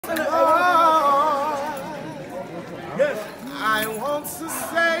Yes. I want to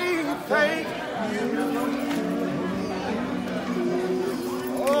say thank you.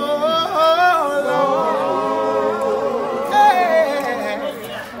 Oh, Lord. Hey,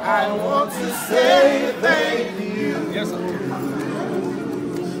 I want to say thank you. Yes, sir.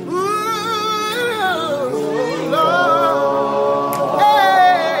 Ooh, Lord.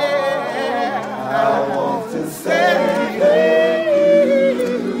 Hey, I want to say thank you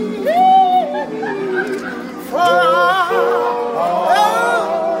for all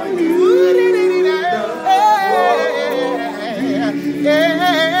you did.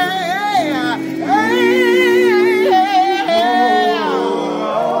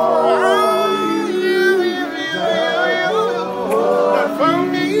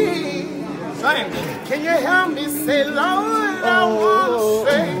 Can you help me say, Lord, I want to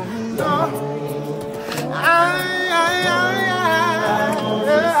say, Lord, I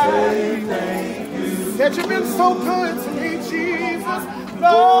that you've been so good to me, Jesus.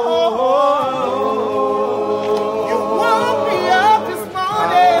 Lord, you woke me up this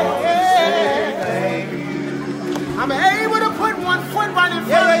morning. I'm able to put one foot right in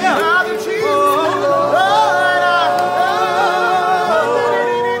front of you, Father Jesus. Lord,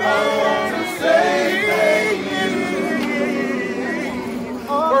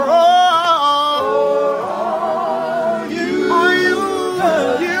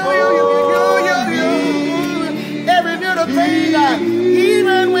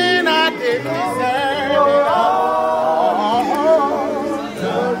 even when I didn't deserve it.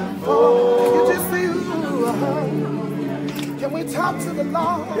 You just see, can we talk to the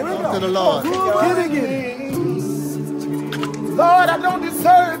Lord? To the Lord. Lord, I don't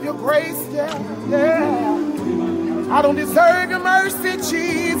deserve your grace, yeah. I don't deserve your mercy,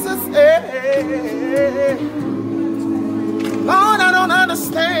 Jesus. Lord, I don't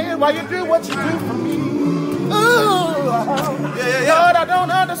understand why you do what you do for me. Lord, I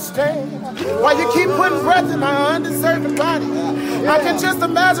don't understand why you keep putting breath in my undeserving body. I can just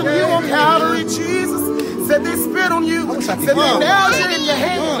imagine you on Calvary, Jesus. Said they spit on you, said they nailed you in your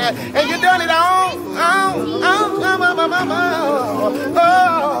hand, and you done it all.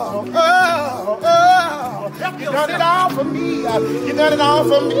 You done it all for me. You done it all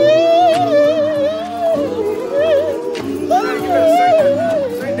for me.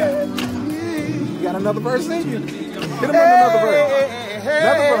 You got another verse in you. Hit him with another verse.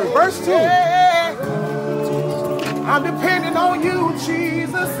 Another verse. Verse 2. I'm depending on you,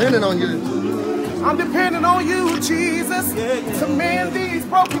 Jesus. Depending on you. I'm depending on you, Jesus, to mend these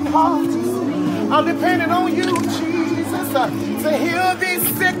broken hearts. I'm depending on you, Jesus, to heal these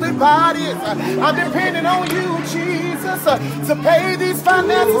sickly bodies. I'm depending on you, Jesus, to pay these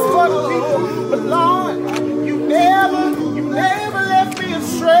finances for the people. But Lord, you never left me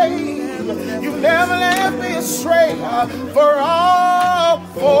astray. You never left me astray. For all